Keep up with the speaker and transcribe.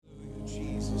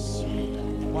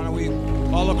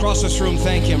across this room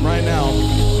thank him right now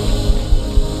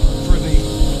for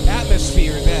the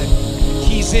atmosphere that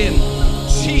he's in.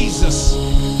 Jesus.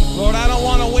 Lord, I don't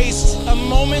want to waste a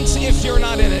moment if you're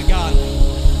not in it, God.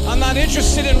 I'm not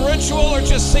interested in ritual or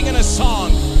just singing a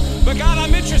song. But God,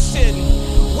 I'm interested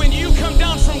when you come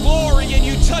down from glory and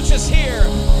you touch us here.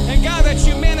 And God, that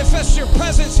you manifest your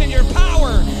presence and your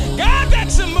power. God,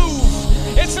 that's a move.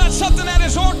 It's not something that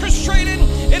is orchestrated.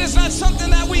 It is not something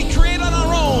that we create on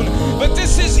our own. But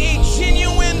this is a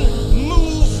genuine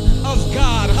move of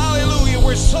God. Hallelujah.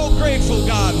 We're so grateful,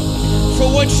 God,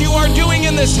 for what you are doing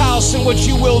in this house and what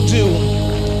you will do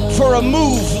for a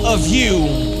move of you.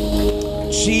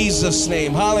 In Jesus'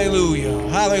 name. Hallelujah.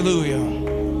 Hallelujah.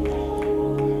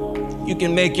 You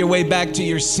can make your way back to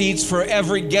your seats. For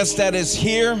every guest that is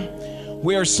here,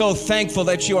 we are so thankful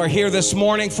that you are here this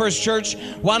morning. First Church,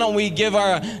 why don't we give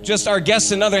our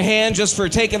guests another hand just for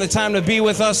taking the time to be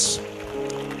with us.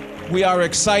 We are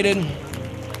excited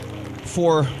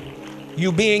for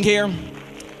you being here.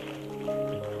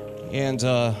 And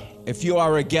if you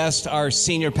are a guest, our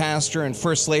senior pastor and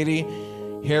first lady,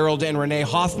 Harold and Renee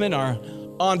Hoffman, are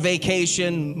on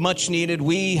vacation, much needed.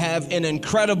 We have an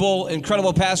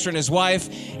incredible pastor and his wife,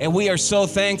 and we are so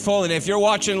thankful. And if you're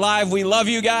watching live, we love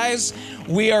you guys.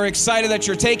 We are excited that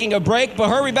you're taking a break, but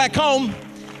hurry back home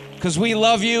because we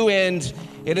love you, and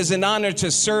it is an honor to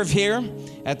serve here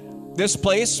at this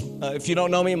place. If you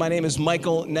don't know me, my name is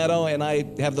Michael Netto, and I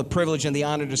have the privilege and the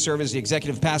honor to serve as the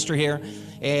executive pastor here.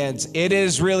 And it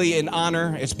is really an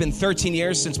honor. It's been 13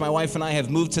 years since my wife and I have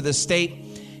moved to this state,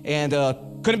 and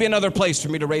couldn't be another place for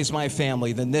me to raise my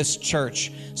family than this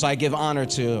church. So I give honor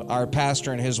to our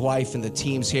pastor and his wife and the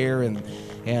teams here, and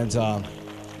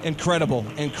incredible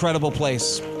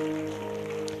place.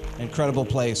 Incredible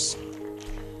place.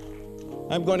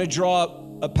 I'm going to draw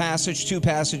a passage, two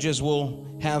passages we'll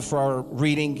have for our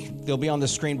reading. They'll be on the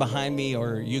screen behind me,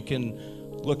 or you can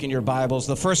look in your Bibles.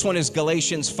 The first one is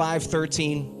Galatians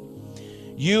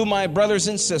 5:13. You, my brothers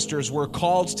and sisters, were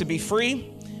called to be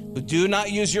free, but do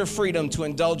not use your freedom to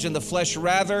indulge in the flesh.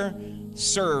 Rather,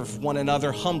 serve one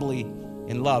another humbly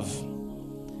in love.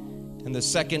 And the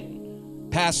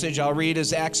second passage I'll read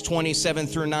is Acts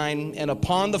 20:7-9. And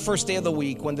upon the first day of the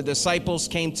week, when the disciples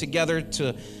came together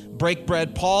to break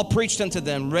bread, Paul preached unto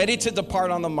them, ready to depart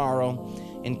on the morrow,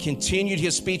 and continued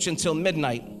his speech until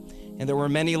midnight. And there were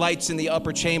many lights in the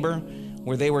upper chamber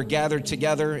where they were gathered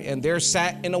together. And there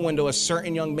sat in a window a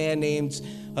certain young man named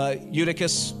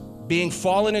Eutychus, being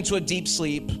fallen into a deep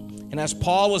sleep. And as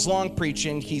Paul was long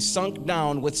preaching, he sunk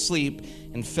down with sleep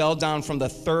and fell down from the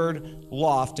third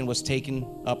loft and was taken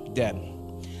up dead.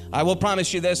 I will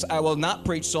promise you this, I will not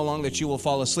preach so long that you will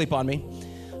fall asleep on me.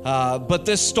 But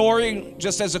this story,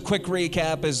 just as a quick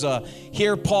recap, is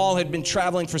here Paul had been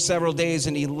traveling for several days,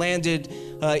 and he landed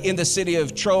in the city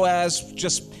of Troas.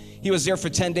 He was there for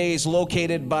 10 days,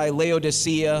 located by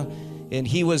Laodicea, and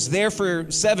he was there for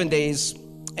 7 days.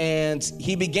 And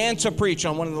he began to preach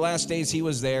on one of the last days he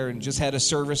was there, and just had a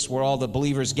service where all the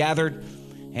believers gathered.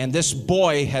 And this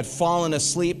boy had fallen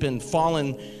asleep and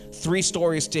fallen 3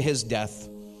 stories to his death.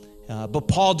 But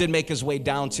Paul did make his way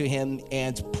down to him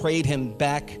and prayed him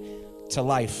back to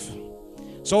life.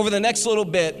 So over the next little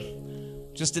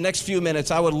bit, just the next few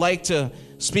minutes, I would like to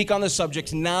speak on the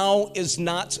subject, now is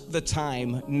not the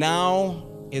time. Now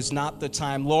is not the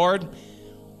time. Lord,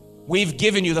 we've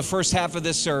given you the first half of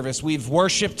this service. We've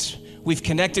worshiped. We've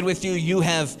connected with you. You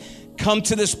have come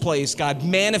to this place, God,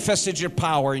 manifested your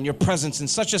power and your presence in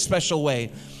such a special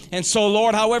way. And so,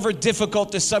 Lord, however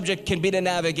difficult this subject can be to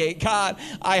navigate, God,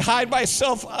 I hide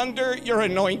myself under your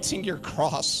anointing, your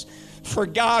cross. For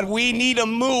God, we need a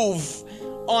move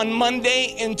on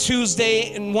Monday and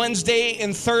Tuesday and Wednesday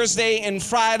and Thursday and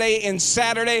Friday and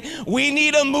Saturday. We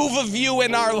need a move of you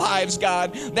in our lives,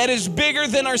 God, that is bigger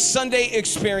than our Sunday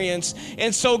experience.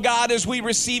 And so, God, as we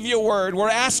receive your word, we're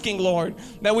asking, Lord,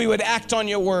 that we would act on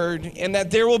your word and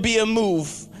that there will be a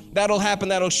move that'll happen,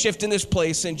 that'll shift in this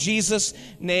place. In Jesus'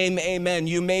 name, amen.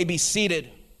 You may be seated.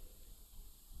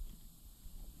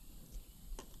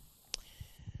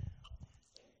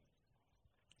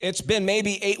 It's been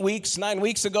maybe 8 weeks, 9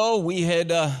 weeks ago.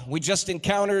 We just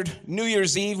encountered New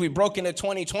Year's Eve. We broke into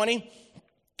 2020,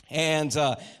 and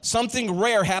something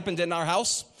rare happened in our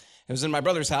house. It was in my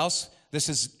brother's house.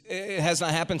 It has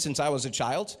not happened since I was a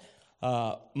child.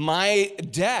 My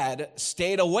dad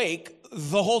stayed awake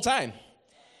the whole time.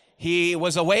 He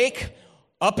was awake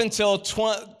up until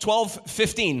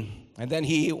 12:15. And then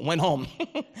he went home.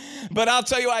 But I'll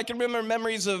tell you, I can remember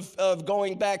memories of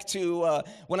going back to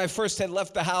when I first had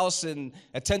left the house and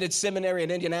attended seminary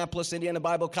in Indianapolis, Indiana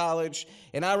Bible College.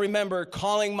 And I remember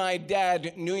calling my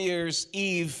dad New Year's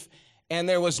Eve And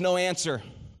there was no answer.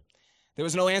 There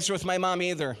was no answer with my mom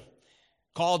either.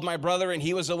 Called my brother, and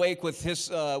he was awake with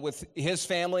his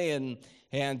family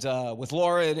and with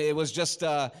Laura. And it was just,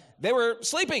 they were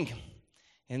sleeping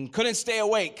and couldn't stay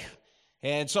awake.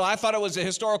 And so I thought it was a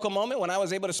historical moment when I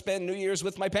was able to spend New Year's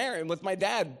with my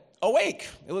dad, awake.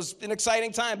 It was an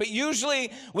exciting time. But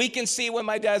usually we can see when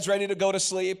my dad's ready to go to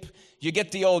sleep, you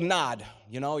get the old nod.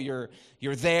 You're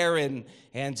there and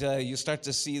you start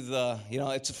to see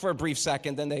it's for a brief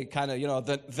second, then they kind of,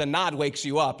 the nod wakes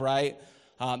you up, right?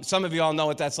 Some of you all know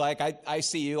what that's like. I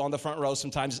see you on the front row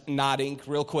sometimes nodding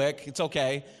real quick. It's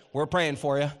okay. We're praying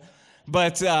for you.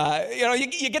 But,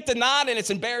 you get the nod and it's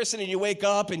embarrassing and you wake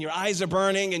up and your eyes are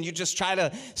burning and you just try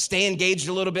to stay engaged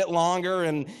a little bit longer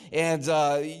and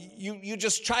you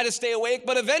just try to stay awake.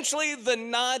 But eventually the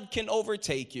nod can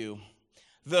overtake you.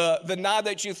 The nod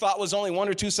that you thought was only 1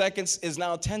 or 2 seconds is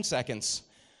now 10 seconds.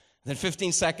 Then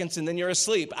 15 seconds, and then you're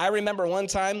asleep. I remember one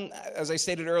time, as I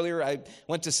stated earlier, I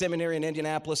went to seminary in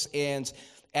Indianapolis, and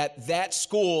at that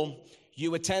school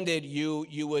you attended, you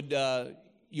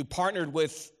partnered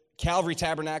with Calvary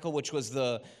Tabernacle, which was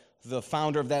the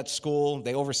founder of that school.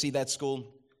 They oversee that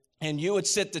school. And you would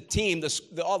sit,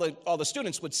 all the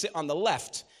students would sit on the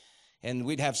left, and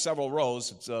we'd have several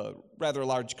rows. It's a rather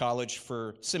large college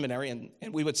for seminary, and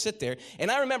we would sit there. And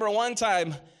I remember one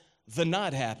time, the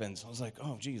nod happens. I was like,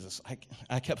 oh, Jesus.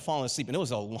 I kept falling asleep, and I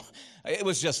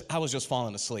was just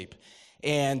falling asleep.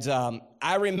 And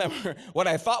I remember what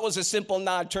I thought was a simple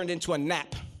nod turned into a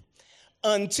nap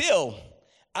until,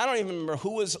 I don't even remember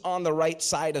who was on the right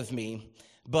side of me,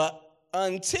 but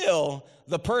until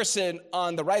the person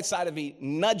on the right side of me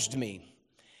nudged me.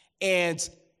 And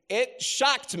it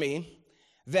shocked me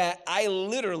that I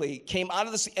literally came out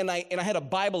of this, and I had a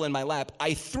Bible in my lap.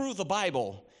 I threw the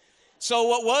Bible. So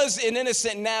what was an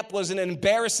innocent nap was an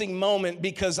embarrassing moment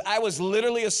because I was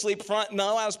literally asleep front.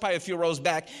 No, I was probably a few rows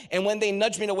back. And when they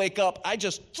nudged me to wake up, I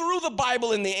just threw the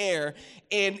Bible in the air.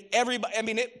 And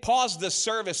it paused the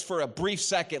service for a brief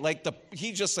second. What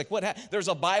happened? There's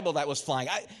a Bible that was flying.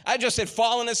 I just had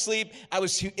fallen asleep.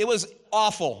 It was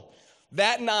awful.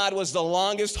 That nod was the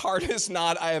longest, hardest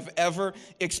nod I have ever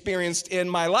experienced in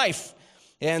my life.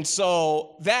 And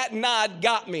so that nod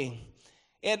got me.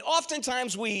 And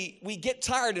oftentimes we get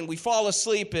tired and we fall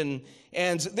asleep, and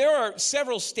there are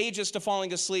several stages to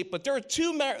falling asleep, but there are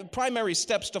two primary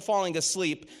steps to falling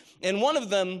asleep. And one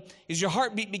of them is your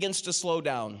heartbeat begins to slow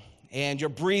down, and your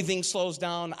breathing slows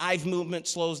down, eye movement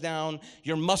slows down,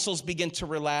 your muscles begin to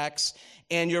relax,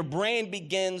 and your brain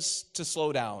begins to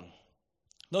slow down.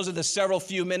 Those are the several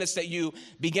few minutes that you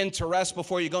begin to rest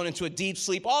before you go into a deep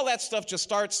sleep. All that stuff just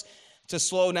starts to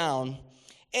slow down.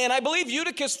 And I believe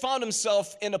Eutychus found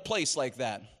himself in a place like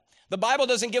that. The Bible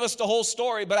doesn't give us the whole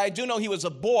story, but I do know he was a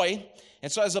boy.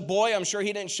 And so as a boy, I'm sure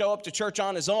he didn't show up to church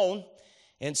on his own.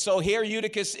 And so here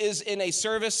Eutychus is in a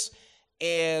service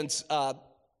and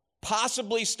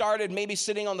possibly started maybe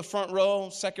sitting on the front row,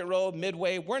 second row,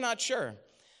 midway. We're not sure.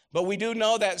 But we do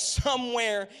know that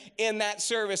somewhere in that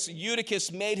service,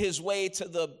 Eutychus made his way to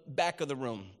the back of the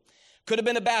room. Could have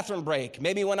been a bathroom break.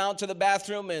 Maybe he went out to the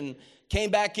bathroom and came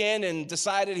back in and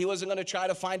decided he wasn't going to try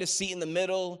to find a seat in the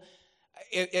middle.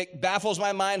 It baffles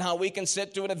my mind how we can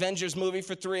sit through an Avengers movie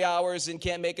for 3 hours and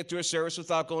can't make it through a service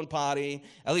without going potty.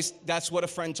 At least that's what a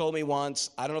friend told me once.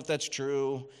 I don't know if that's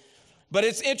true. But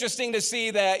it's interesting to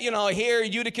see that, here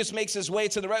Eutychus makes his way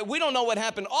to the right. We don't know what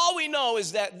happened. All we know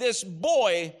is that this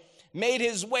boy made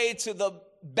his way to the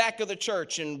back of the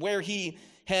church, and where he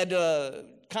had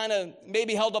kind of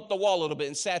maybe held up the wall a little bit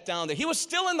and sat down there. He was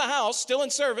still in the house, still in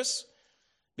service,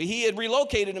 but he had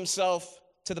relocated himself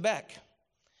to the back.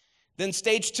 Then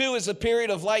stage 2 is a period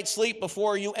of light sleep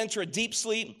before you enter a deep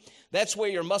sleep. That's where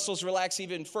your muscles relax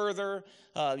even further.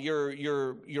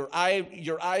 Your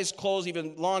eyes close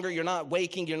even longer. You're not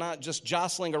waking. You're not just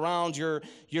jostling around. You're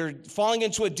falling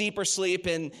into a deeper sleep.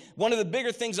 And one of the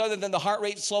bigger things, other than the heart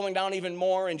rate slowing down even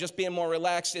more and just being more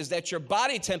relaxed, is that your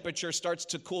body temperature starts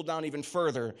to cool down even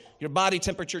further. Your body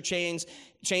temperature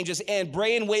changes, and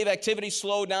brain wave activity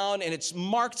slow down, and it's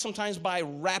marked sometimes by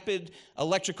rapid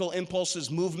electrical impulses,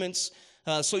 movements.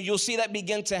 So you'll see that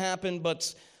begin to happen,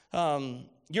 but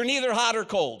you're neither hot or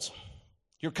cold.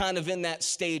 You're kind of in that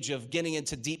stage of getting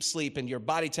into deep sleep, and your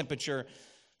body temperature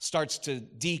starts to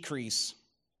decrease.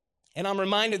 And I'm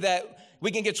reminded that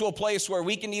we can get to a place where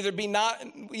we can either be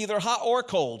either hot or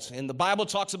cold. And the Bible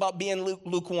talks about being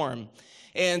lukewarm.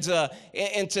 And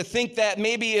to think that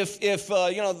maybe if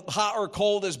hot or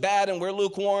cold is bad and we're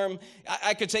lukewarm,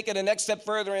 I could take it a next step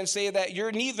further and say that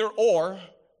you're neither or,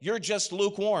 you're just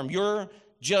lukewarm. You're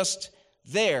just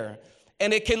there.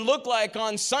 And it can look like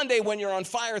on Sunday when you're on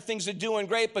fire, things are doing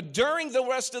great. But during the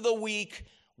rest of the week,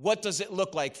 what does it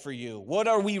look like for you? What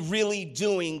are we really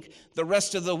doing the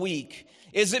rest of the week?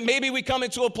 Is it maybe we come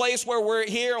into a place where we're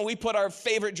here and we put our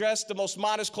favorite dress, the most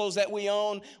modest clothes that we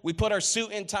own. We put our suit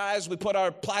and ties. We put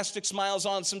our plastic smiles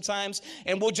on sometimes.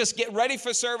 And we'll just get ready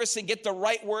for service and get the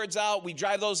right words out. We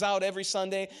drive those out every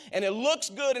Sunday. And it looks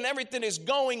good and everything is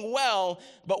going well.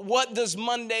 But what does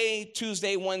Monday,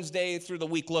 Tuesday, Wednesday through the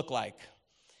week look like?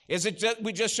 Is it just,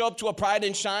 we just show up to a Pride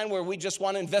and Shine where we just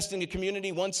want to invest in the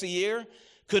community once a year?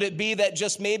 Could it be that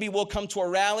just maybe we'll come to a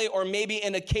rally or maybe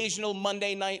an occasional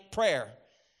Monday night prayer?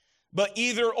 But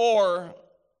either or,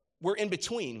 we're in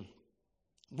between.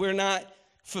 We're not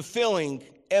fulfilling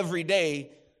every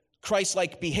day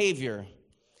Christ-like behavior.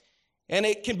 And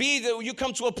it can be that you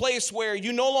come to a place where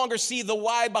you no longer see the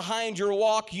why behind your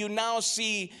walk. You now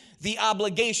see the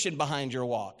obligation behind your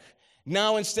walk.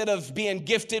 Now, instead of being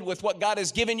gifted with what God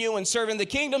has given you and serving the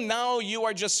kingdom, now you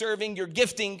are just serving your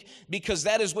gifting because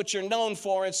that is what you're known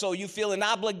for. And so you feel an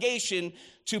obligation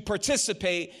to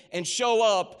participate and show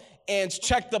up and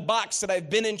check the box that I've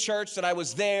been in church, that I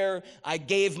was there, I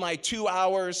gave my 2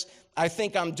 hours, I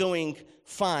think I'm doing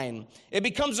fine. It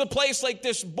becomes a place like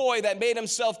this boy that made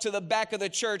himself to the back of the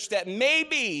church that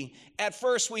maybe at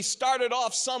first we started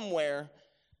off somewhere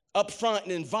up front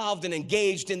and involved and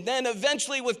engaged, and then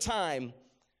eventually with time,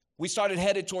 we started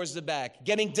headed towards the back,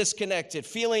 getting disconnected,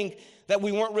 feeling that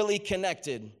we weren't really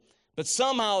connected. But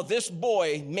somehow this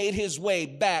boy made his way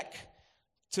back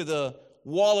to the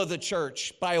wall of the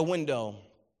church by a window.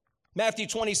 Matthew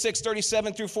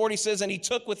 26:37 through 40 says, "And he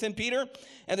took with him Peter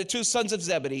and the 2 sons of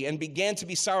Zebedee, and began to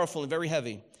be sorrowful and very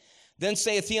heavy. Then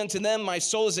saith he unto them, My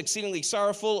soul is exceedingly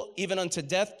sorrowful, even unto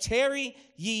death. Tarry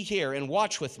ye here, and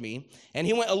watch with me. And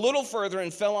he went a little further,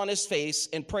 and fell on his face,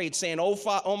 and prayed, saying,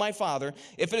 O my Father,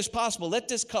 if it is possible, let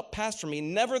this cup pass from me.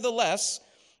 Nevertheless,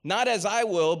 not as I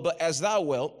will, but as thou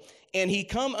wilt. And he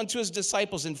come unto his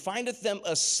disciples, and findeth them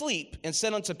asleep, and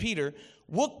said unto Peter,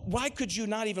 Why could you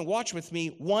not even watch with me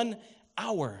 1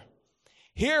 hour?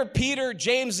 Here Peter,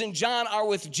 James, and John are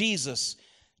with Jesus.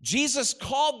 Jesus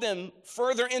called them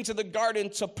further into the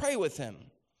garden to pray with him,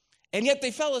 and yet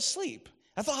they fell asleep.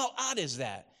 I thought, how odd is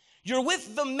that? You're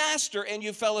with the master and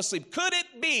you fell asleep. Could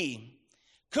it be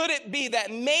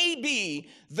that maybe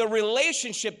the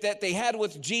relationship that they had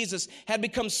with Jesus had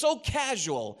become so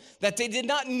casual that they did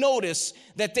not notice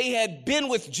that they had been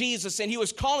with Jesus and he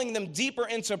was calling them deeper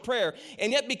into prayer?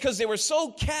 And yet because they were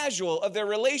so casual of their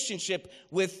relationship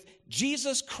with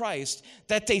Jesus Christ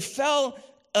that they fell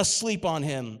asleep on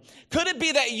him. Could it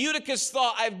be that Eutychus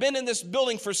thought, I've been in this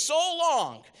building for so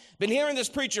long, been hearing this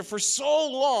preacher for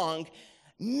so long,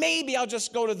 maybe I'll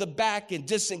just go to the back and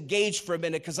disengage for a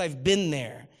minute because I've been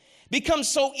there. It becomes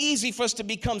so easy for us to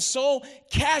become so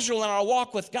casual in our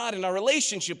walk with God and our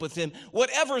relationship with him,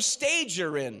 whatever stage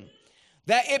you're in,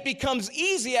 that it becomes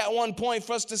easy at one point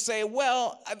for us to say,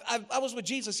 well, I was with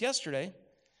Jesus yesterday.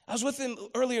 I was with him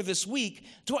earlier this week.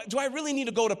 Do I really need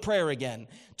to go to prayer again?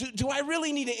 Do I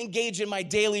really need to engage in my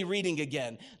daily reading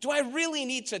again? Do I really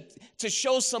need to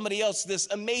show somebody else this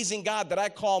amazing God that I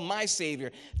call my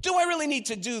Savior? Do I really need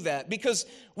to do that? Because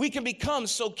we can become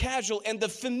so casual, and the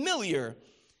familiar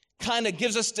kind of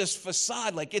gives us this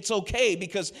facade like it's okay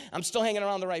because I'm still hanging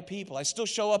around the right people. I still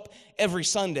show up every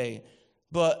Sunday.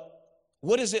 But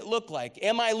what does it look like?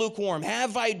 Am I lukewarm?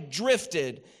 Have I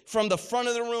drifted from the front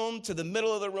of the room to the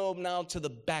middle of the room, now to the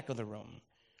back of the room?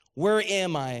 Where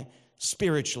am I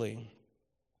spiritually?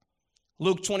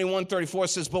 Luke 21:34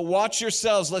 says, But watch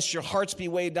yourselves, lest your hearts be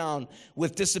weighed down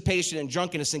with dissipation and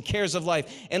drunkenness and cares of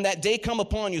life, and that day come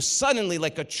upon you suddenly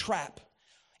like a trap.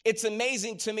 It's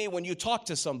amazing to me when you talk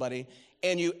to somebody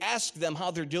and you ask them how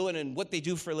they're doing and what they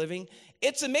do for a living.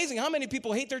 It's amazing how many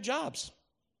people hate their jobs.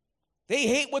 They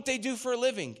hate what they do for a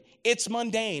living. It's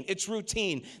mundane. It's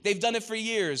routine. They've done it for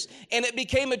years. And it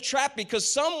became a trap because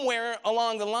somewhere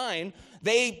along the line,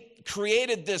 they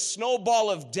created this snowball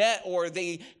of debt, or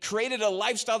they created a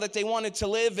lifestyle that they wanted to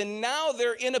live. And now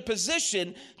they're in a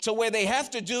position to where they have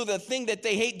to do the thing that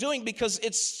they hate doing because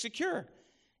it's secure.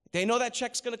 They know that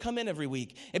check's going to come in every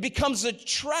week. It becomes a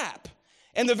trap.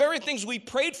 And the very things we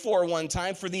prayed for one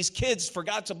time for these kids, for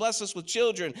God to bless us with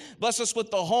children, bless us with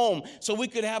the home, so we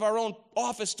could have our own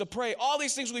office to pray. All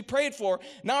these things we prayed for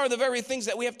now are the very things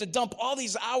that we have to dump all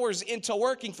these hours into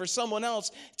working for someone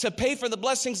else to pay for the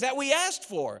blessings that we asked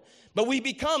for. But we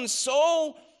become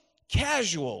so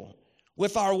casual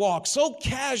with our walk, so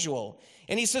casual.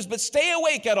 And he says, but stay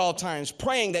awake at all times,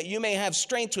 praying that you may have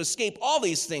strength to escape all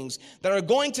these things that are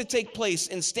going to take place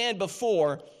and stand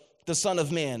before the Son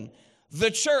of Man. The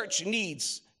church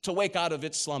needs to wake out of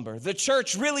its slumber. The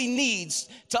church really needs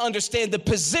to understand the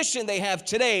position they have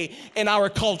today in our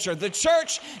culture. The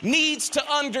church needs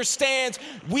to understand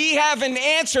we have an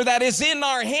answer that is in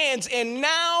our hands, and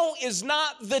now is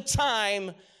not the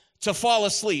time to fall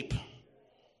asleep.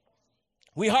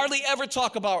 We hardly ever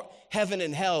talk about heaven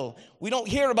and hell. We don't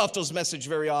hear about those messages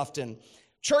very often.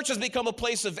 Church has become a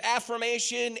place of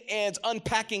affirmation and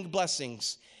unpacking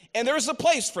blessings. And there is a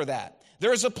place for that.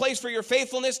 There is a place for your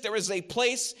faithfulness. There is a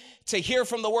place to hear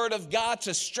from the word of God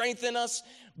to strengthen us.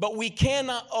 But we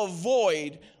cannot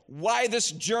avoid why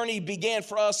this journey began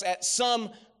for us at some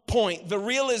point. The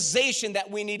realization that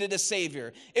we needed a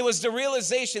Savior. It was the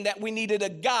realization that we needed a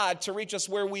God to reach us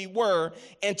where we were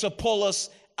and to pull us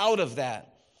out of that.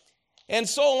 And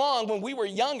so long, when we were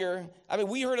younger,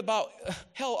 we heard about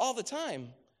hell all the time.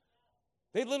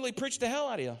 They literally preached the hell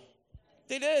out of you.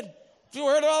 They did. You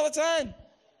heard it all the time.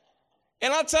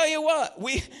 And I'll tell you what,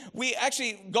 we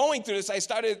actually, going through this, I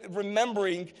started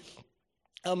remembering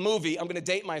a movie. I'm going to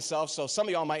date myself, so some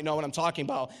of y'all might know what I'm talking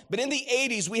about. But in the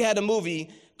 80s, we had a movie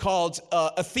called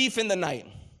A Thief in the Night.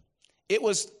 It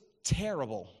was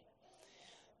terrible.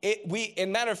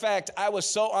 Matter of fact, I was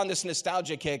so on this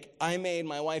nostalgia kick, I made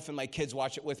my wife and my kids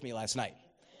watch it with me last night.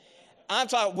 I'm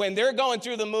talking, when they're going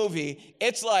through the movie,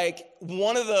 it's like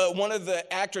one of the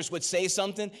actors would say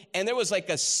something, and there was like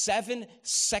a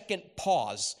 7-second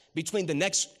pause between the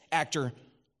next actor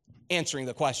answering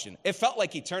the question. It felt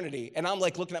like eternity, and I'm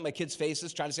like looking at my kids'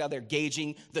 faces, trying to see how they're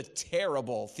gauging the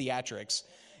terrible theatrics.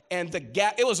 And the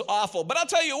gap, it was awful. But I'll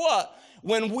tell you what,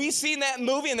 when we seen that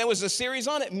movie and there was a series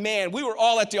on it, man, we were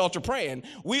all at the altar praying.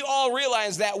 We all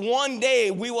realized that one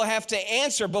day we will have to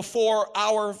answer before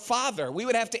our Father. We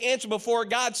would have to answer before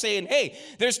God saying, hey,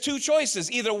 there's two choices,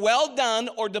 either well done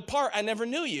or depart, I never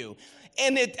knew you.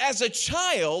 And as a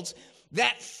child,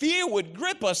 that fear would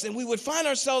grip us and we would find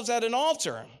ourselves at an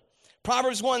altar.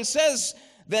 Proverbs 1 says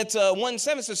that,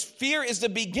 1:7 says, fear is the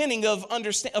beginning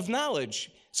of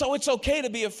knowledge. So it's okay to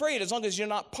be afraid as long as you're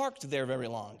not parked there very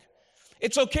long.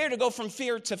 It's okay to go from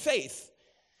fear to faith,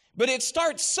 but it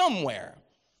starts somewhere.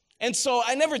 And so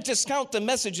I never discount the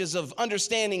messages of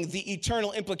understanding the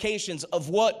eternal implications of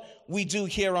what we do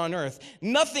here on earth.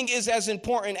 Nothing is as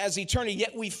important as eternity,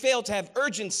 yet we fail to have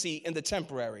urgency in the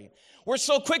temporary. We're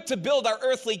so quick to build our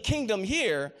earthly kingdom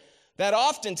here that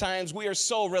oftentimes we are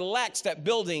so relaxed at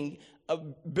building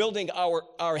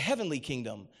our heavenly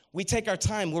kingdom. We take our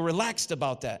time, we're relaxed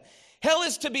about that. Hell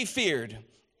is to be feared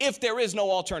if there is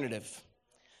no alternative.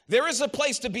 There is a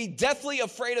place to be deathly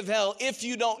afraid of hell if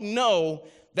you don't know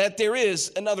that there is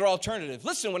another alternative.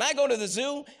 Listen, when I go to the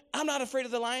zoo, I'm not afraid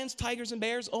of the lions, tigers, and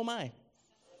bears. Oh my.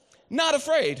 Not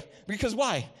afraid. Because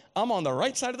why? I'm on the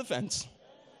right side of the fence.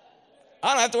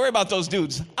 I don't have to worry about those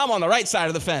dudes. I'm on the right side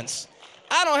of the fence.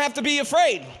 I don't have to be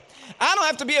afraid. I don't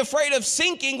have to be afraid of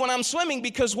sinking when I'm swimming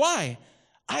because why?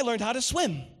 I learned how to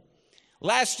swim.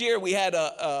 Last year, we had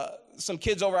some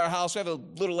kids over our house. We have a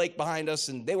little lake behind us,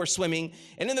 and they were swimming.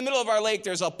 And in the middle of our lake,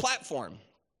 there's a platform.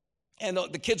 And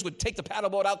the kids would take the paddle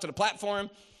boat out to the platform.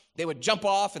 They would jump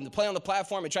off and play on the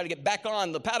platform and try to get back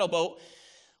on the paddle boat.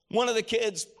 One of the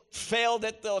kids failed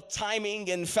at the timing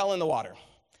and fell in the water.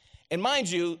 And mind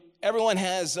you, everyone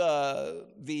has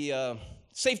the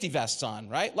safety vests on,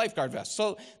 right? Lifeguard vests.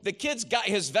 So the kid's got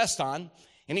his vest on,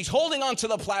 and he's holding onto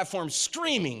the platform,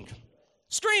 screaming.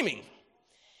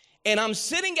 And I'm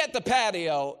sitting at the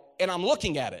patio, and I'm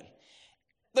looking at it.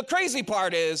 The crazy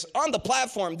part is, on the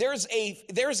platform, there's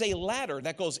a ladder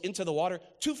that goes into the water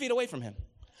 2 feet away from him.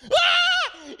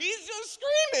 Ah! He's just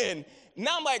screaming.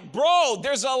 Now I'm like, bro,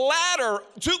 there's a ladder.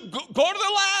 Go to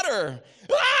the ladder.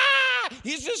 Ah!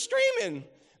 He's just screaming.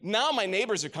 Now my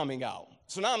neighbors are coming out.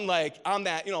 So now I'm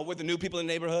that, with the new people in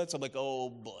the neighborhood. So I'm like,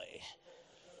 oh boy.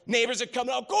 Neighbors are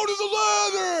coming out, go to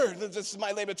the ladder. This is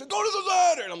my neighbor, go to the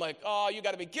ladder. And I'm like, oh, you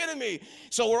got to be kidding me.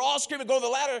 So we're all screaming, go to the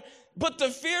ladder. But the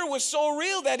fear was so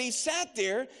real that he sat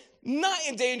there, not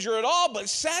in danger at all, but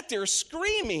sat there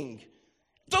screaming.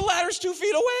 The ladder's 2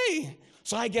 feet away.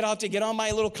 So I get out to get on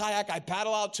my little kayak. I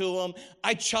paddle out to him.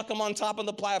 I chuck him on top of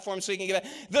the platform so he can get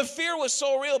back. The fear was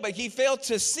so real, but he failed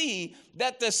to see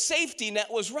that the safety net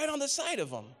was right on the side of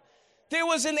him. There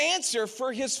was an answer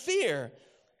for his fear.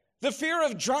 The fear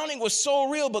of drowning was so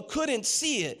real, but couldn't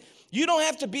see it. You don't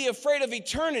have to be afraid of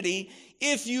eternity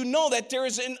if you know that there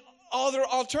is an other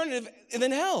alternative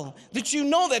than hell, that you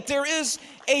know that there is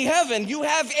a heaven. You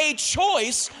have a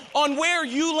choice on where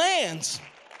you land.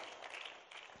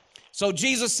 So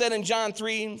Jesus said in John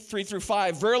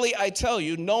 3:3-5, verily I tell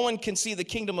you, no one can see the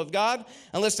kingdom of God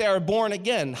unless they are born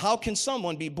again. How can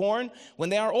someone be born when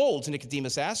they are old?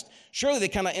 Nicodemus asked. Surely they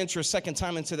cannot enter a second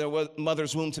time into their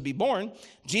mother's womb to be born.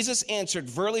 Jesus answered,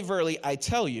 verily, verily, I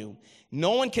tell you,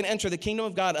 no one can enter the kingdom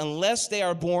of God unless they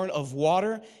are born of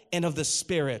water and of the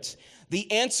Spirit. The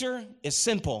answer is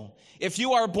simple. If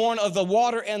you are born of the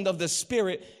water and of the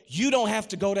Spirit, you don't have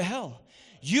to go to hell.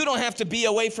 You don't have to be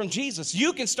away from Jesus.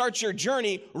 You can start your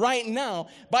journey right now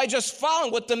by just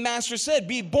following what the Master said.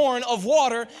 Be born of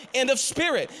water and of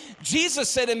Spirit. Jesus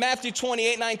said in Matthew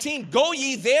 28:19, go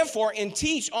ye therefore and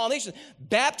teach all nations,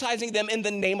 baptizing them in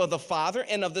the name of the Father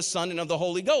and of the Son and of the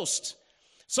Holy Ghost.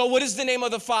 So what is the name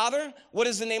of the Father? What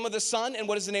is the name of the Son? And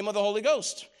what is the name of the Holy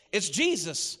Ghost? It's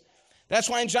Jesus. That's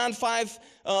why in John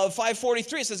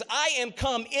 5:43 it says, I am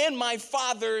come in my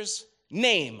Father's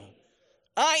name.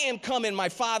 I am come in my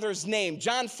Father's name.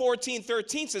 John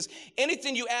 14:13 says,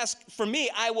 anything you ask for me,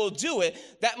 I will do it,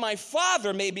 that my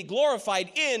Father may be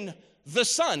glorified in the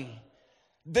Son.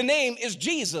 The name is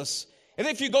Jesus. And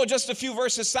if you go just a few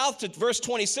verses south to verse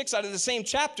 26 out of the same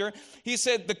chapter, he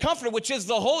said, the Comforter, which is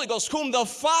the Holy Ghost, whom the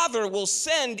Father will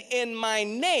send in my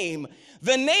name.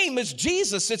 The name is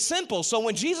Jesus. It's simple. So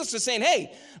when Jesus is saying,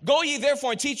 hey, go ye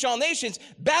therefore and teach all nations,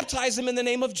 baptize them in the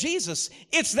name of Jesus.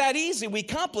 It's that easy. We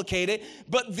complicate it.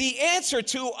 But the answer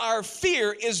to our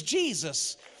fear is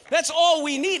Jesus. That's all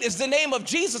we need is the name of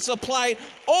Jesus applied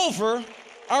over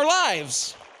our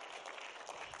lives.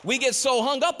 We get so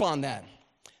hung up on that.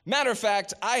 Matter of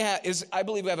fact, I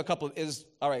believe we have a couple of,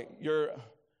 all right,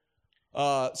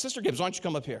 Sister Gibbs, why don't you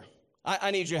come up here?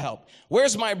 I need your help.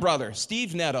 Where's my brother,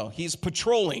 Steve Netto? He's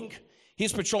patrolling.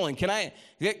 Can I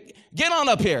get on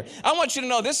up here? I want you to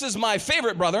know this is my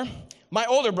favorite brother, my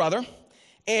older brother,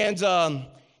 and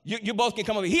you both can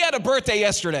come up here. He had a birthday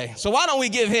yesterday, so why don't we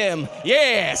give him,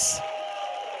 yes.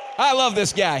 I love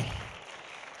this guy.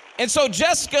 And so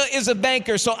Jessica is a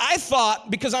banker, so I thought,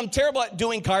 because I'm terrible at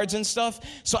doing cards and stuff,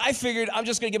 so I figured I'm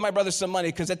just going to give my brother some money,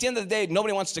 because at the end of the day,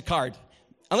 nobody wants to card.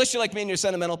 Unless you're like me and you're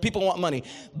sentimental, people want money.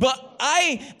 But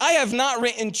I have not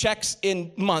written checks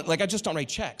in months. Like, I just don't write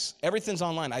checks. Everything's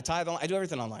online. I tithe, I do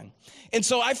everything online. And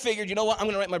so I figured, you know what, I'm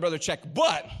going to write my brother a check.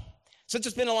 But since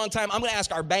it's been a long time, I'm going to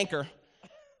ask our banker.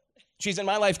 She's in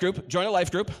my life group. Join a life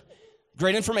group.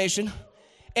 Great information.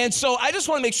 And so I just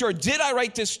want to make sure, did I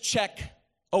write this check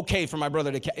okay for my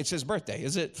brother to, it's his birthday.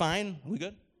 Is it fine? We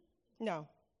good? No.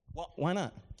 Well, why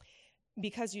not?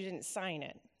 Because you didn't sign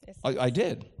it. I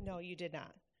did. No, you did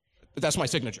not. But that's my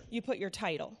signature. You put your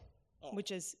title,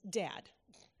 which is Dad.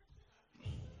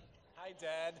 Hi,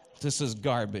 Dad. This is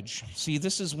garbage. See,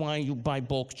 this is why you buy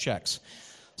bulk checks.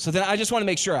 So then I just want to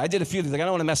make sure. I did a few things. Like, I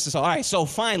don't want to mess this up. All right, so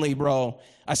finally, bro,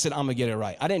 I said, I'm going to get it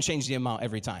right. I didn't change the amount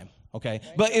every time, okay?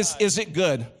 But is it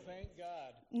good? Thank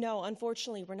God. No,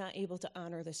 unfortunately, we're not able to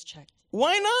honor this check.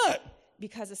 Why not?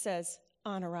 Because it says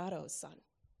Honorado's son.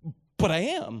 But I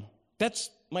am. That's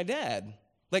my dad.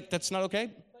 Like, that's not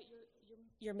okay? But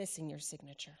you're missing your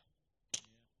signature.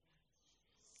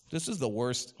 This is the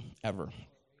worst ever.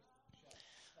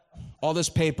 All this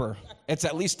paper, it's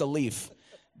at least a leaf.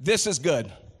 This is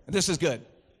good. This is good.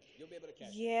 You'll be able to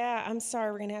catch Yeah, I'm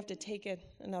sorry. We're going to have to take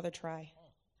another try. It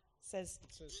says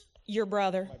your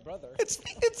brother. my brother. It's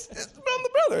from the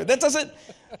brother. That doesn't,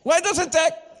 why doesn't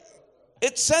that,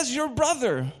 it says your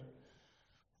brother.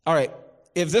 All right,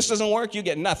 if this doesn't work, you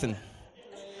get nothing.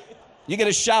 You get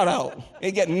a shout out.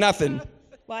 You get nothing.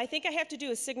 Well, I think I have to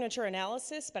do a signature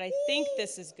analysis, but I think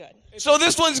this is good. So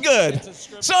this one's good.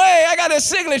 So, hey, I got a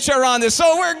signature on this,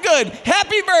 so we're good.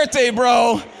 Happy birthday,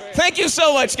 bro. Thank you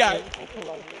so much, guys.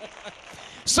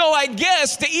 So I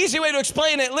guess the easy way to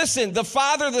explain it, listen, the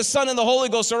Father, the Son, and the Holy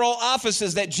Ghost are all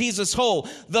offices that Jesus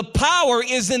holds. The power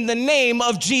is in the name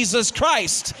of Jesus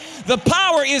Christ. The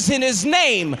power is in his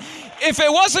name. If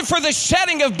it wasn't for the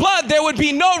shedding of blood, there would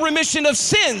be no remission of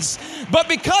sins. But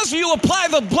because you apply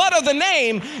the blood of the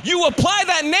name, you apply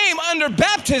that name under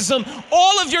baptism,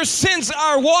 all of your sins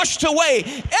are washed away.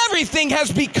 Everything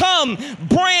has become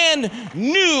brand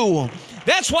new.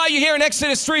 That's why you hear in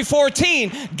Exodus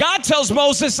 3:14, God tells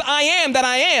Moses, I am that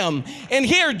I am. And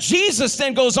here Jesus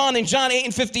then goes on in John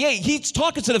 8:58. He's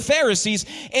talking to the Pharisees.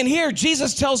 And here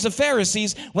Jesus tells the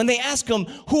Pharisees, when they ask him,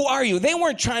 who are you? They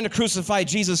weren't trying to crucify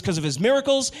Jesus because of his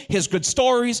miracles, his good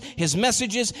stories, his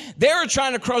messages. They were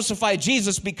trying to crucify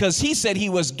Jesus because he said he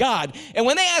was God. And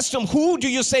when they asked him, who do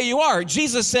you say you are?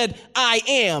 Jesus said, I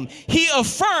am. He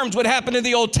affirmed what happened in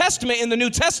the Old Testament in the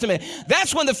New Testament.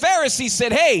 That's when the Pharisees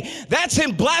said, hey, that's that's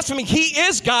him blaspheming, he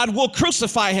is God, will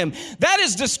crucify him. That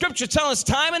is the scripture telling us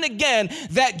time and again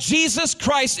that Jesus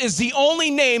Christ is the only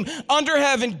name under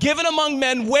heaven given among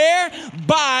men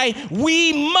whereby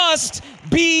we must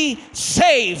be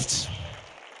saved.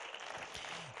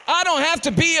 I don't have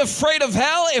to be afraid of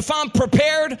hell if I'm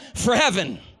prepared for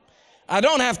heaven. I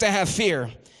don't have to have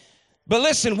fear. But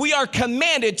listen, we are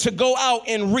commanded to go out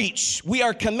and reach. We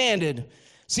are commanded.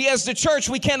 See, as the church,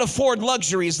 we can't afford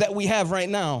luxuries that we have right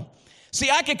now. See,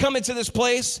 I could come into this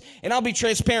place, and I'll be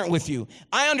transparent with you.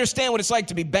 I understand what it's like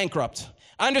to be bankrupt.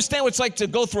 I understand what it's like to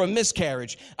go through a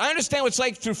miscarriage. I understand what it's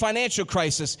like through financial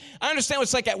crisis. I understand what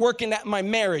it's like at work in my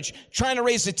marriage, trying to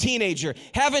raise a teenager,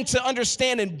 having to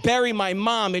understand and bury my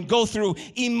mom and go through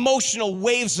emotional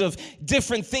waves of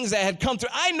different things that had come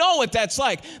through. I know what that's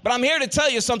like, but I'm here to tell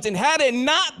you something. Had it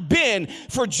not been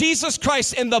for Jesus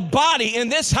Christ in the body in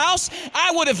this house,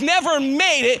 I would have never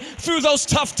made it through those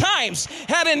tough times.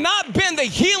 Had it not been the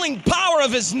healing power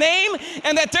of his name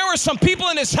and that there were some people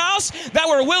in this house that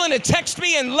were willing to text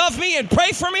me and love me and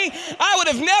pray for me, I would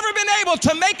have never been able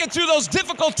to make it through those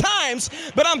difficult times.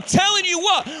 But I'm telling you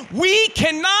what, we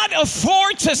cannot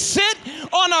afford to sit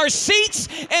on our seats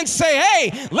and say,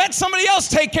 hey, let somebody else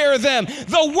take care of them.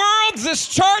 The world, this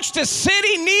church, this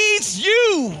city needs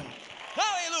you.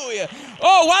 Hallelujah.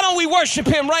 Oh, why don't we worship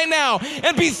him right now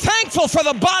and be thankful for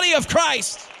the body of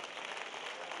Christ?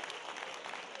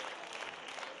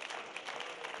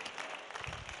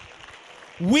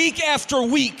 Week after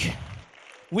week,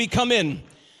 we come in.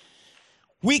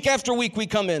 Week after week, we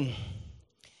come in.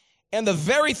 And the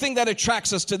very thing that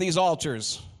attracts us to these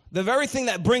altars, the very thing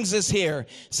that brings us here,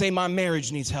 say, my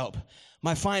marriage needs help.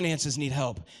 My finances need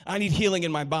help. I need healing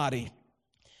in my body.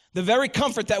 The very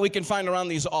comfort that we can find around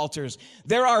these altars,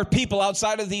 there are people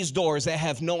outside of these doors that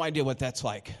have no idea what that's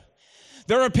like.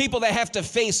 There are people that have to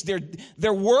face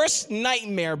their worst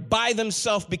nightmare by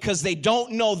themselves because they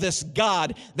don't know this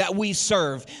God that we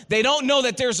serve. They don't know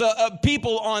that there's a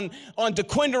people on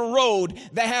DeQuinder Road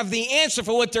that have the answer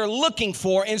for what they're looking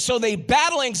for. And so they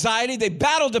battle anxiety, they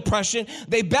battle depression,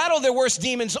 they battle their worst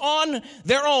demons on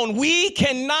their own. We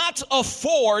cannot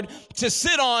afford to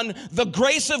sit on the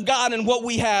grace of God and what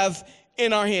we have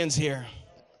in our hands here.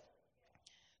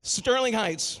 Sterling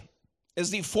Heights is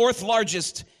the fourth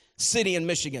largest city in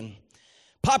Michigan.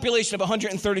 Population of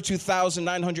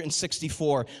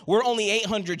 132,964. We're only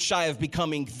 800 shy of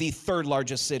becoming the third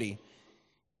largest city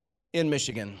in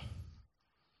Michigan.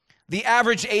 The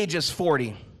average age is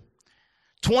 40.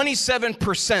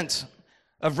 27%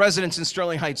 of residents in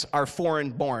Sterling Heights are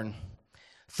foreign born.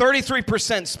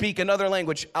 33% speak another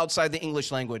language outside the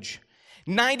English language.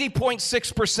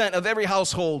 90.6% of every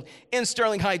household in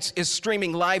Sterling Heights is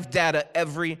streaming live data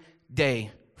every day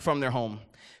from their home.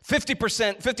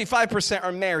 55%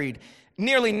 are married.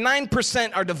 Nearly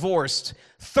 9% are divorced.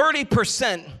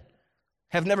 30%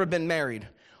 have never been married.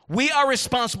 We are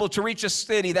responsible to reach a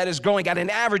city that is growing at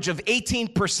an average of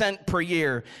 18% per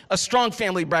year. A strong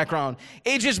family background.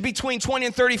 Ages between 20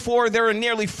 and 34, there are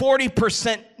nearly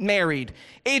 40% married.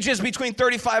 Ages between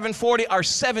 35 and 40 are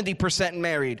 70%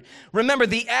 married. Remember,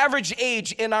 the average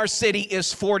age in our city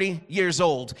is 40 years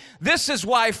old. This is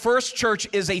why First Church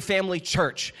is a family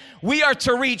church. We are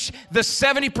to reach the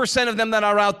 70% of them that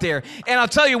are out there. And I'll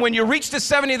tell you, when you reach the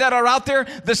 70 that are out there,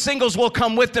 the singles will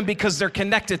come with them because they're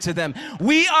connected to them.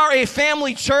 We are a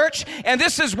family church, and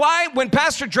this is why when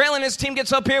Pastor Draylen and his team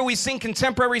gets up here, we sing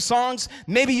contemporary songs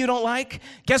maybe you don't like.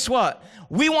 Guess what?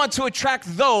 We want to attract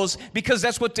those because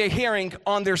that's what they're hearing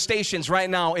on their stations right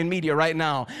now in media right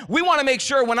now. We want to make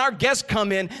sure when our guests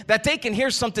come in that they can hear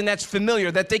something that's familiar,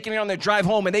 that they can hear on their drive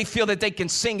home, and they feel that they can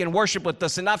sing and worship with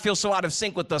us and not feel so out of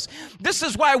sync with us. This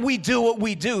is why we do what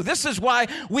we do. This is why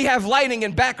we have lighting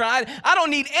and background. I don't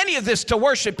need any of this to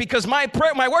worship because my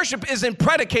worship isn't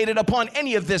predicated upon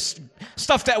any of this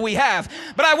stuff that we have.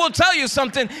 But I will tell you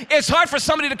something. It's hard for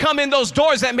somebody to come in those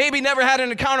doors that maybe never had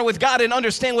an encounter with God and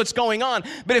understand what's going on.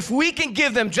 But if we can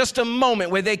give them just a moment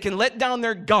where they can let down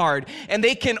their guard and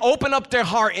they can open up their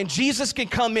heart and Jesus can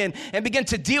come in and begin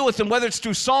to deal with them, whether it's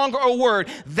through song or word,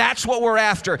 that's what we're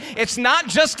after. It's not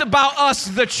just about us,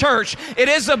 the church. It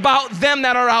is about them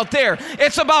that are out there.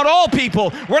 It's about all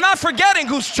people. We're not forgetting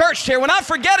who's churched here. We're not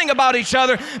forgetting about each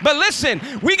other. But listen,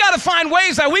 we got to find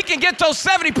ways that we can get those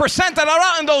 70% that are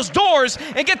out in those doors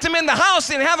and get them in the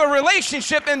house and have a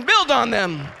relationship and build on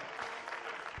them.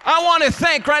 I want to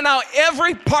thank right now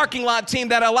every parking lot team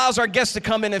that allows our guests to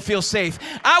come in and feel safe.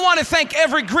 I want to thank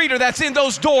every greeter that's in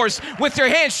those doors with their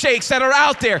handshakes that are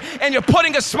out there and you're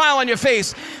putting a smile on your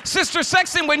face. Sister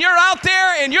Sexton, when you're out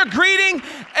there and you're greeting,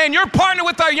 and you're partnered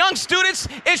with our young students,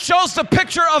 it shows the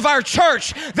picture of our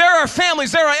church. There are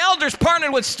families, there are elders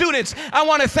partnered with students. I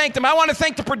want to thank them. I want to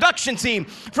thank the production team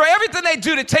for everything they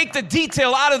do to take the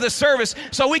detail out of the service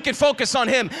so we can focus on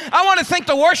Him. I want to thank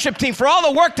the worship team for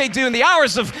all the work they do and the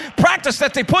hours of practice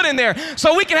that they put in there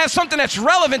so we can have something that's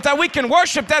relevant, that we can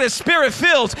worship, that is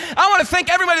Spirit-filled. I want to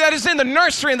thank everybody that is in the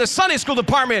nursery and the Sunday school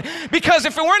department, because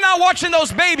if we're not watching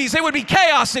those babies, it would be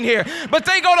chaos in here. But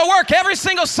they go to work every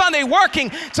single Sunday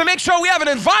working to make sure we have an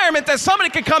environment that somebody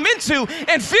can come into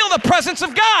and feel the presence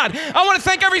of God. I want to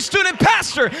thank every student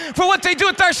pastor for what they do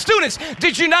with our students.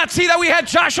 Did you not see that we had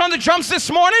Josh on the drums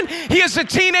this morning? He is a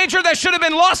teenager that should have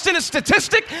been lost in a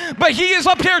statistic, but he is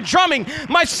up here drumming.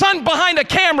 My son behind a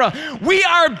camera. We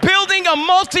are building a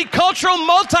multicultural,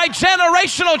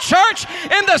 multi-generational church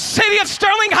in the city of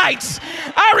Sterling Heights.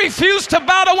 I refuse to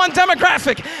bow to one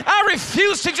demographic. I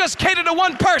refuse to just cater to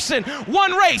one person,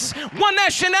 one race, one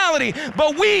nationality,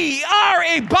 but we are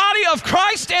a body of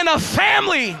Christ and a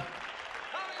family.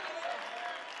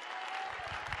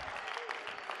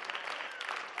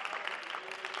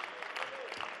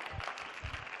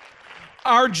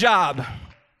 Our job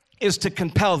is to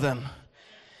compel them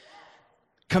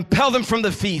from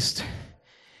the feast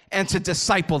and to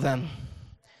disciple them.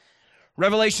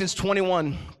 Revelations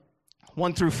 21,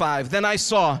 1 through 5. Then I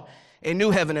saw a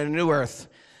new heaven and a new earth.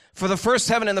 For the first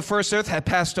heaven and the first earth had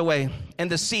passed away, and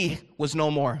the sea was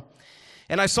no more.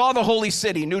 And I saw the holy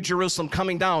city, New Jerusalem,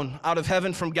 coming down out of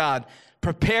heaven from God,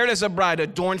 prepared as a bride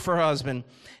adorned for her husband.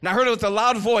 And I heard it with a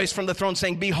loud voice from the throne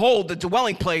saying, behold, the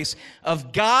dwelling place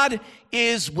of God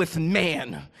is with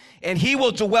man, and He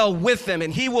will dwell with them,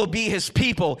 and He will be His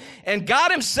people. And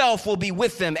God Himself will be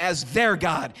with them as their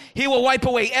God. He will wipe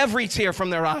away every tear from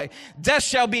their eye. Death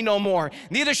shall be no more.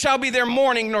 Neither shall be there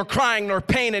mourning, nor crying, nor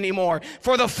pain anymore.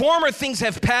 For the former things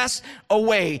have passed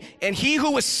away. And He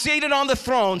who was seated on the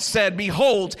throne said,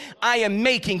 behold, I am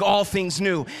making all things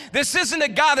new. This isn't a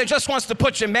God that just wants to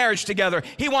put your marriage together.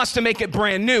 He wants to make it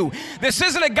brand new. This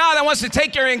isn't a God that wants to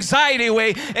take your anxiety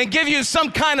away and give you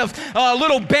some kind of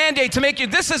little Band-Aid to make you.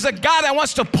 This is a God that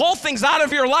wants to pull things out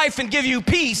of your life and give you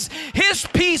peace. His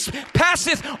peace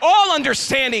passeth all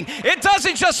understanding. It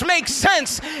doesn't just make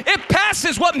sense. It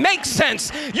passes what makes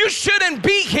sense. You shouldn't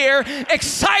be here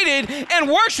excited and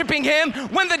worshiping Him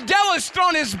when the devil has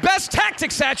thrown his best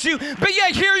tactics at you, but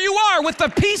yet here you are with the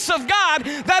peace of God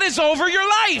that is over your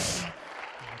life.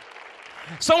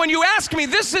 So when you ask me,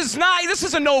 this is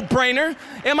a no-brainer.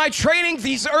 Am I trading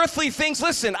these earthly things?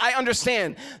 Listen, I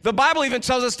understand. The Bible even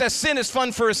tells us that sin is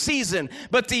fun for a season,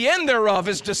 but the end thereof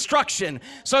is destruction.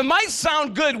 So it might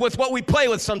sound good with what we play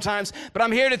with sometimes, but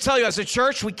I'm here to tell you, as a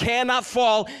church, we cannot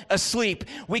fall asleep.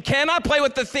 We cannot play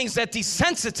with the things that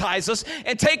desensitize us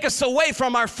and take us away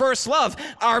from our first love,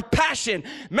 our passion.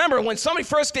 Remember, when somebody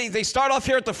first, they start off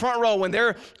here at the front row, when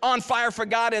they're on fire for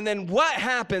God, and then what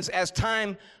happens as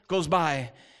time goes by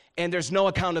and there's no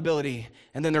accountability,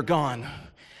 and then they're gone,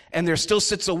 and there still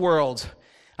sits a world.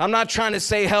 I'm not trying to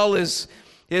say hell is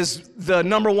the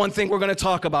number one thing we're going to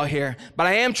talk about here, but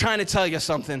I am trying to tell you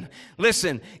something.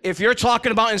 Listen, if you're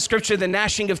talking about in Scripture the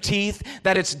gnashing of teeth,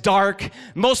 that it's dark,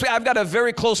 I've got a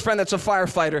very close friend that's a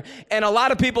firefighter, and a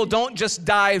lot of people don't just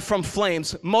die from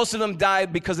flames. Most of them die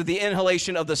because of the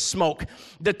inhalation of the smoke.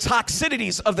 The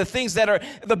toxicities of the things that are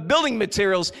the building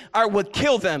materials are what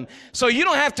kill them. So you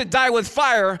don't have to die with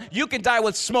fire, you can die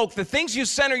with smoke. The things you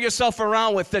center yourself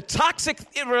around with, the toxic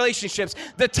relationships,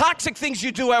 the toxic things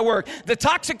you do at work, the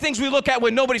toxic things we look at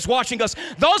when nobody's watching us,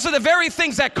 those are the very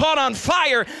things that caught on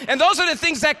fire, and those are the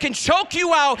things that can choke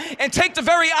you out and take the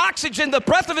very oxygen, the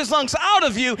breath of His lungs out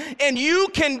of you, and you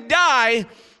can die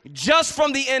just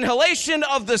from the inhalation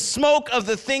of the smoke of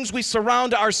the things we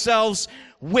surround ourselves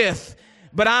with.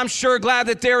 But I'm sure glad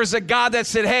that there is a God that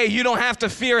said, hey, you don't have to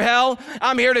fear hell.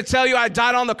 I'm here to tell you I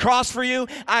died on the cross for you.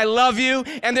 I love you.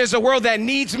 And there's a world that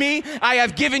needs me. I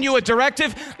have given you a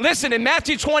directive. Listen, in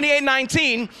Matthew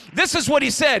 28:19, this is what He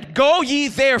said. Go ye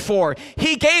therefore.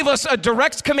 He gave us a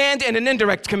direct command and an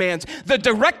indirect command. The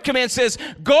direct command says,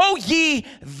 go ye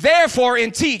therefore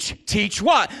and teach. Teach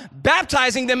what?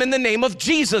 Baptizing them in the name of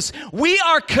Jesus. We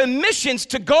are commissioned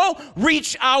to go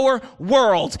reach our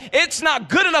world. It's not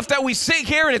good enough that we sit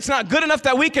here, and it's not good enough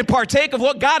that we can partake of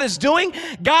what God is doing.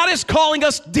 God is calling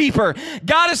us deeper.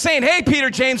 God is saying, hey, Peter,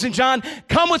 James, and John,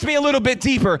 come with me a little bit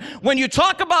deeper. When you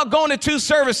talk about going to 2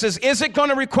 services, is it going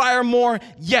to require more?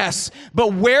 Yes.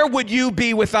 But where would you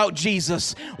be without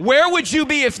Jesus? Where would you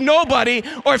be if nobody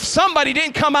or if somebody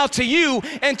didn't come out to you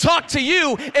and talk to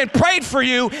you and prayed for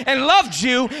you and loved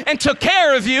you and took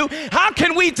care of you? How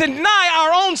can we deny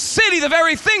our own city the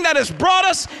very thing that has brought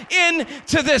us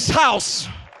into this house?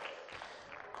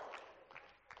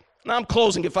 Now I'm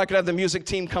closing. If I could have the music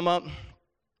team come up.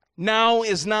 Now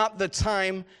is not the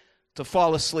time to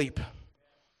fall asleep.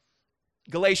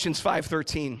 Galatians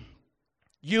 5:13.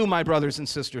 You, my brothers and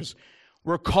sisters,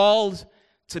 were called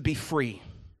to be free,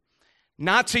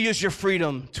 not to use your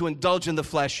freedom to indulge in the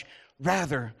flesh.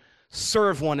 Rather,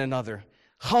 serve one another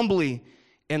humbly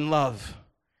in love.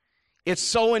 It's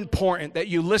so important that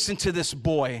you listen to this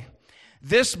boy.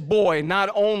 This boy not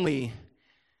only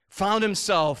found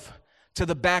himself to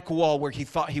the back wall where he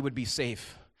thought he would be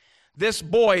safe. This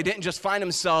boy didn't just find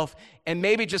himself and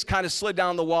maybe just kind of slid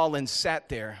down the wall and sat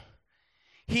there.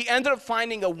 He ended up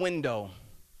finding a window.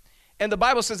 And the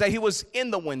Bible says that he was in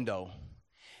the window.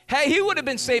 Hey, he would have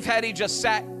been safe had he just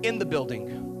sat in the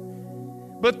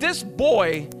building. But this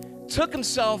boy took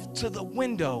himself to the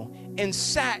window and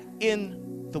sat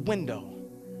in the window.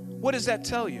 What does that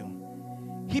tell you?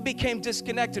 He became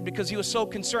disconnected because he was so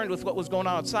concerned with what was going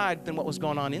on outside than what was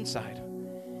going on inside.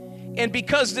 And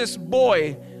because this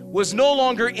boy was no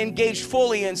longer engaged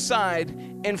fully inside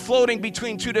and floating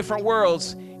between two different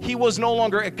worlds, he was no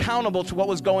longer accountable to what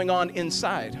was going on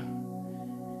inside.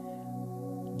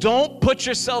 Don't put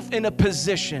yourself in a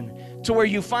position to where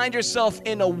you find yourself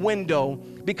in a window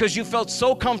because you felt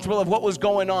so comfortable of what was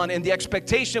going on and the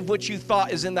expectation of what you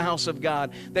thought is in the house of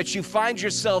God that you find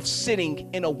yourself sitting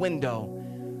in a window.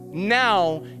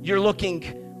 Now you're looking,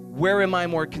 where am I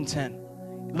more content?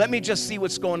 Let me just see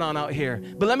what's going on out here.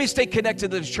 But let me stay connected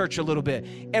to the church a little bit.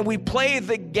 And we play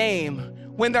the game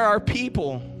when there are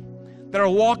people that are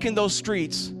walking those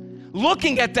streets,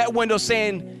 looking at that window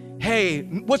saying, hey,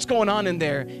 what's going on in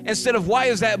there? Instead of, why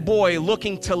is that boy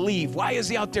looking to leave? Why is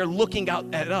he out there looking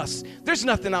out at us? There's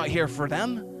nothing out here for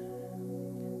them.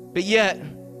 But yet,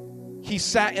 he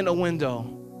sat in a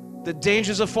window. The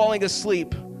dangers of falling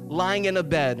asleep, lying in a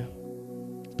bed,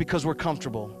 because we're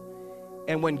comfortable.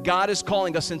 And when God is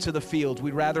calling us into the field,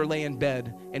 we'd rather lay in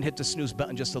bed and hit the snooze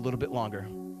button just a little bit longer.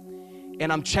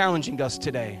 And I'm challenging us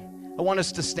today. I want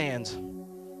us to stand.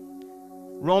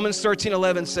 Romans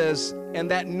 13:11 says,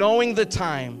 and that knowing the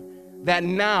time, that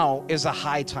now is a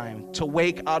high time to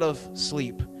wake out of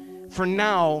sleep. For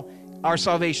now, our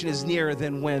salvation is nearer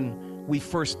than when we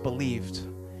first believed.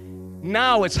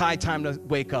 Now it's high time to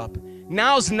wake up.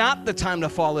 Now's not the time to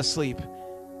fall asleep.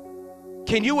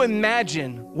 Can you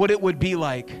imagine what it would be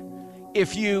like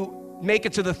if you make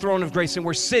it to the throne of grace and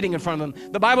we're sitting in front of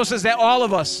him? The Bible says that all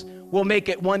of us will make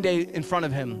it one day in front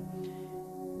of him.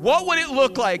 What would it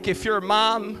look like if your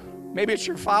mom, maybe it's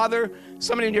your father,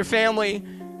 somebody in your family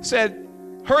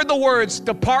heard the words,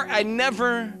 depart, I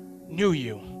never knew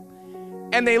you.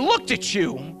 And they looked at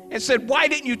you and said, why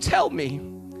didn't you tell me?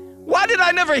 Why did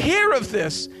I never hear of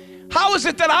this? How is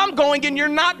it that I'm going and you're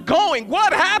not going?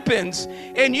 What happens?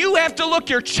 And you have to look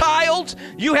your child,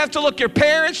 you have to look your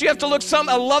parents, you have to look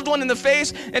a loved one in the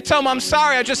face and tell them, I'm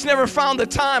sorry, I just never found the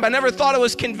time. I never thought it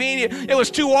was convenient. It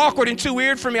was too awkward and too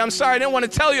weird for me. I'm sorry, I didn't want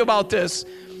to tell you about this.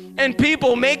 And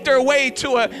people make their way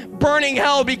to a burning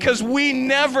hell because we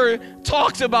never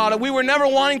talked about it. We were never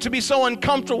wanting to be so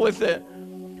uncomfortable with it.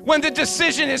 When the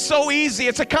decision is so easy,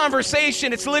 it's a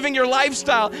conversation, it's living your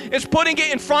lifestyle, it's putting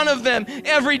it in front of them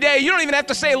every day. You don't even have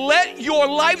to say, let your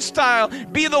lifestyle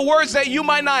be the words that you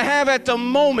might not have at the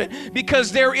moment,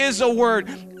 because there is a word.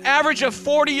 Average of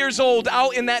 40 years old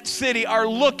out in that city are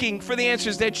looking for the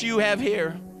answers that you have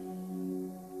here.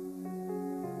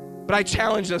 But I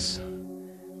challenge us,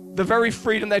 the very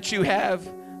freedom that you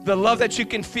have, the love that you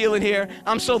can feel in here.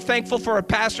 I'm so thankful for a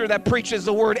pastor that preaches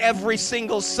the word every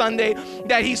single Sunday,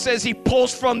 that he says he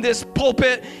pulls from this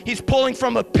pulpit, he's pulling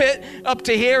from a pit up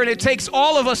to here, and it takes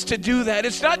all of us to do that.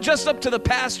 It's not just up to the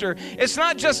pastor. It's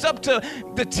not just up to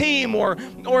the team or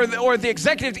the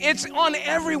executive. It's on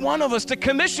every one of us. The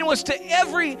commission was to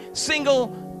every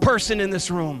single person in this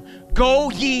room. Go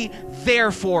ye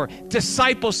therefore,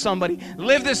 disciple somebody,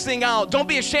 live this thing out. Don't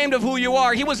be ashamed of who you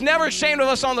are. He was never ashamed of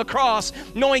us on the cross,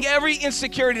 knowing every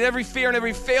insecurity, every fear, and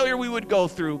every failure we would go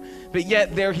through, but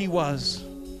yet there he was.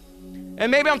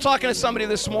 And maybe I'm talking to somebody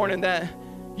this morning that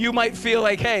you might feel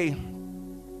like, hey,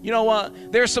 you know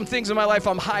what? There's some things in my life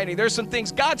I'm hiding. There's some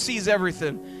things, God sees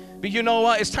everything, but you know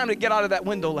what? It's time to get out of that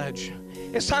window ledge.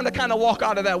 It's time to kind of walk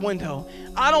out of that window.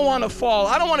 I don't want to fall.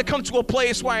 I don't want to come to a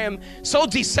place where I am so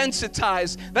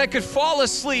desensitized that I could fall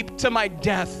asleep to my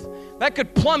death. that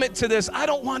could plummet to this. I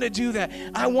don't want to do that.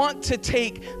 I want to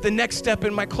take the next step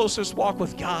in my closest walk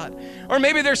with God. Or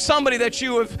maybe there's somebody that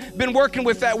you have been working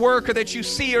with at work, or that you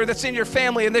see, or that's in your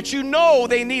family, and that you know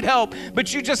they need help,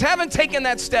 but you just haven't taken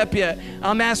that step yet.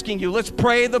 I'm asking you, let's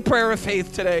pray the prayer of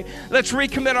faith today. Let's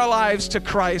recommit our lives to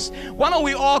Christ. Why don't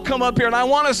we all come up here, and I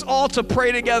want us all to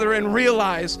pray together and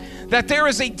realize that there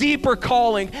is a deeper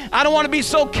calling. I don't want to be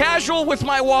so casual with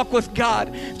my walk with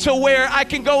God to where I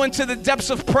can go into the depths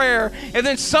of prayer and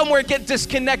then somewhere get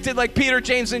disconnected like Peter,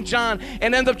 James, and John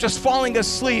and end up just falling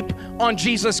asleep on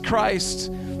Jesus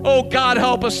Christ. Oh, God,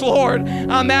 help us, Lord.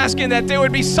 I'm asking that there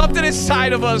would be something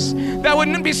inside of us that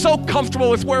wouldn't be so comfortable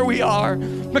with where we are.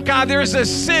 But God, there is a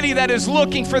city that is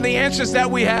looking for the answers that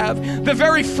we have. The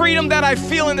very freedom that I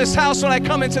feel in this house when I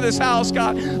come into this house,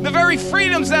 God. The very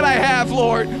freedoms that I have,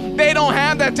 Lord. They don't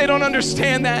have that. They don't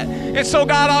understand that. And so,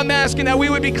 God, I'm asking that we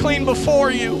would be clean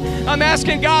before you. I'm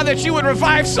asking, God, that you would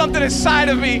revive something inside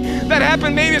of me that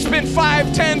happened, maybe it's been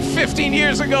 5, 10, 15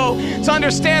 years ago, to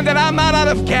understand that I'm not out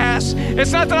of gas.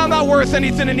 It's not that I'm not worth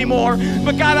anything anymore.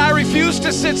 But, God, I refuse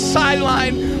to sit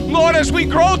sidelined. Lord, as we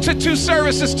grow to 2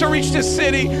 services to reach this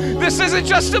city, this isn't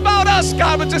just about us,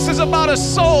 God, but this is about a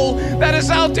soul that is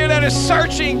out there, that is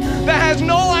searching, that has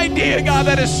no idea, God,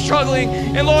 that is struggling.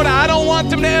 And Lord, I don't want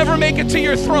them to ever make it to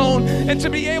your throne and to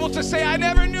be able to say, I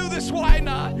never knew this, why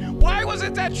not? Why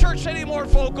wasn't that church any more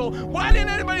vocal? Why didn't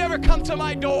anybody ever come to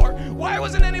my door? Why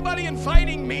wasn't anybody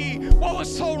inviting me? What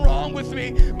was so wrong with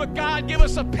me? But God, give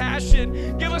us a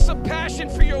passion. Give us a passion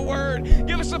for your word.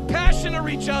 Give us a passion to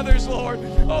reach others, Lord.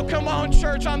 Oh, come on,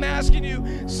 church, I'm asking you,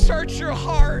 search your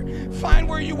heart. Find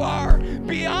where you are.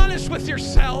 Be honest with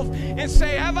yourself and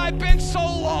say, have I been so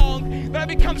long that I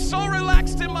become so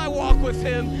relaxed in my walk with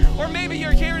him? Or maybe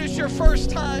you're here and it's your first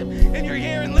time and you're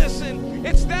here and listen,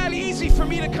 it's that easy for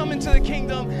me to come into the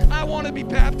kingdom. I want to be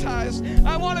baptized.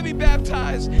 I want to be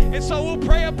baptized. And so we'll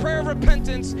pray a prayer of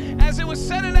repentance as it was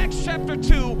said in Acts chapter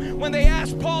 2 when they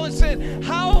asked Paul and said,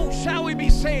 how shall we be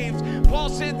saved? Paul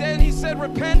said, then he said,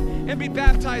 repent and be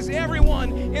baptized,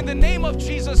 everyone, in the name of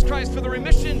Jesus Christ for the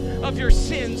remission of your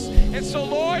sins. And so,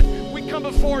 Lord, we come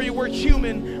before you. We're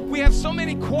human. We have so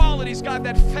many qualities, God,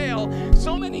 that fail.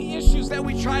 So many issues that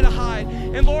we try to hide.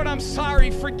 And Lord, I'm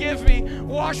sorry. Forgive me.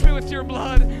 Wash me with your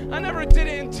blood. I never did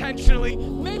it intentionally.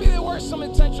 Maybe there were some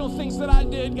intentional things that I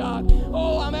did, God.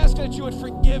 Oh, I'm asking that you would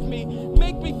forgive me.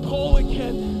 Make me whole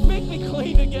again. Make me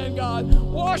clean again, God.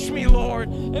 Wash me, Lord.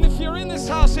 And if you're in this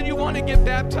house and you want to get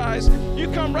baptized,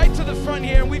 you come right to the front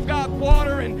here, and we've got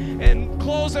water and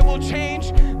clothes that will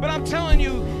change. But I'm telling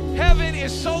you, heaven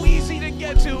is so easy to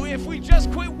get to if we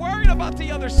just quit worrying about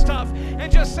the other stuff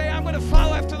and just say, I'm going to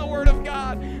follow after the word of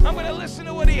God. I'm going to listen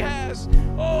to what he has.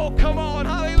 Oh, come on.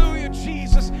 Hallelujah,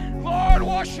 Jesus. Lord,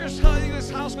 wash this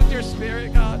house with your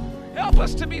spirit, God. Help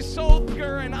us to be so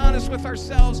pure and honest with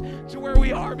ourselves to where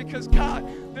we are, because, God,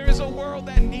 there is a world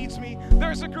that needs me.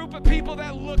 There's a group of people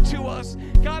that look to us.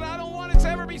 God, I don't want it to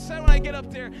ever be said when I get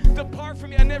up there, depart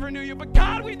from me, I never knew you. But,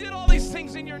 God, we did all these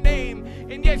things in your name,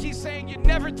 and yet he's saying you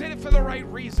never did it for the right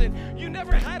reason. You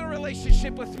never had a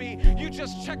relationship with me. You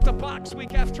just checked the box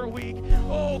week after week.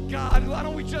 Oh, God, why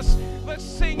don't we let's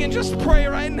sing and just pray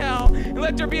right now, and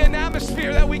let there be an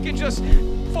atmosphere that we can just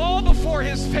fall before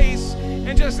his face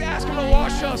and just ask him to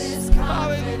wash us.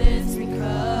 Hallelujah.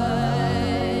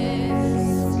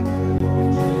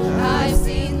 I've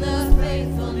seen the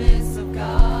faithfulness of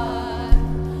God,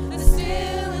 the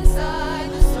still inside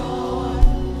the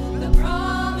storm, the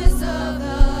promise of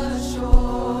the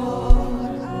shore.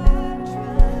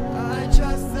 I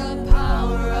trust the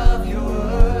power of your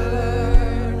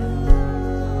word,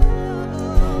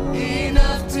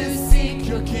 enough to seek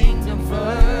your kingdom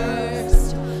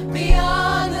first,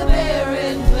 beyond the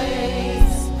barren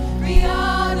place,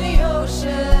 beyond the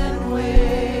ocean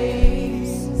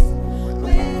waves.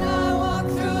 When I walk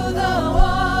through the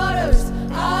waters,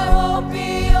 I won't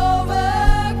be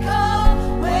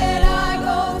overcome. When I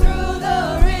go through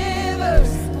the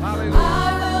rivers, Hallelujah. I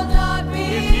will not be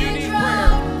If you need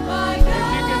drowned. My If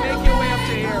you can make your way up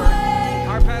to here,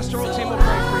 our pastoral team will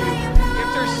pray for you.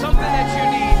 If there's something that you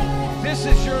need, this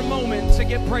is your moment to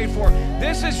get prayed for.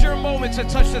 This is your moment to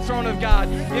touch the throne of God.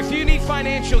 If you need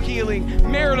financial healing,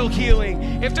 marital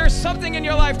healing, if there's something in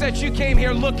your life that you came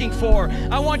here looking for,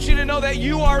 I want you to know that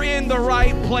you are in the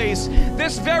right place.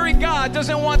 This very God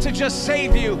doesn't want to just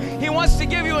save you. He wants to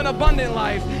give you an abundant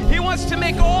life. He wants to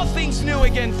make all things new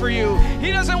again for you.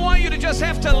 He doesn't want you to just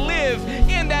have to live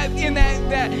in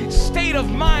that state of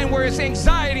mind where it's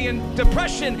anxiety and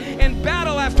depression and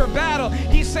battle after battle.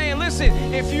 He's saying, listen,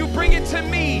 if you bring it to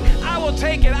me, I will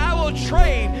take it. I will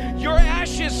trade your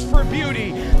ashes for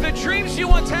beauty. The dreams you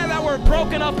once had that were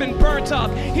broken up and burnt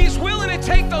up, He's willing to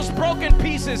take those broken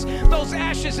pieces, those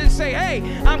ashes, and say, hey,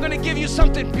 I'm going to give you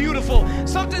something beautiful,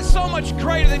 something so much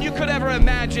greater than you could ever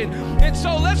imagine. And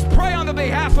so let's pray on the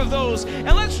behalf of those,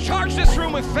 and let's charge this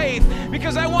room with faith,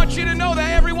 because I want you to know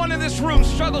that everyone in this room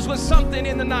struggles with something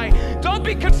in the night. Don't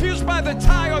be confused by the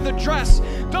tie or the dress.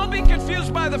 Don't be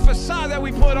confused by the facade that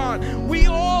we put on. We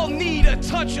all need a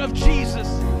touch of Jesus.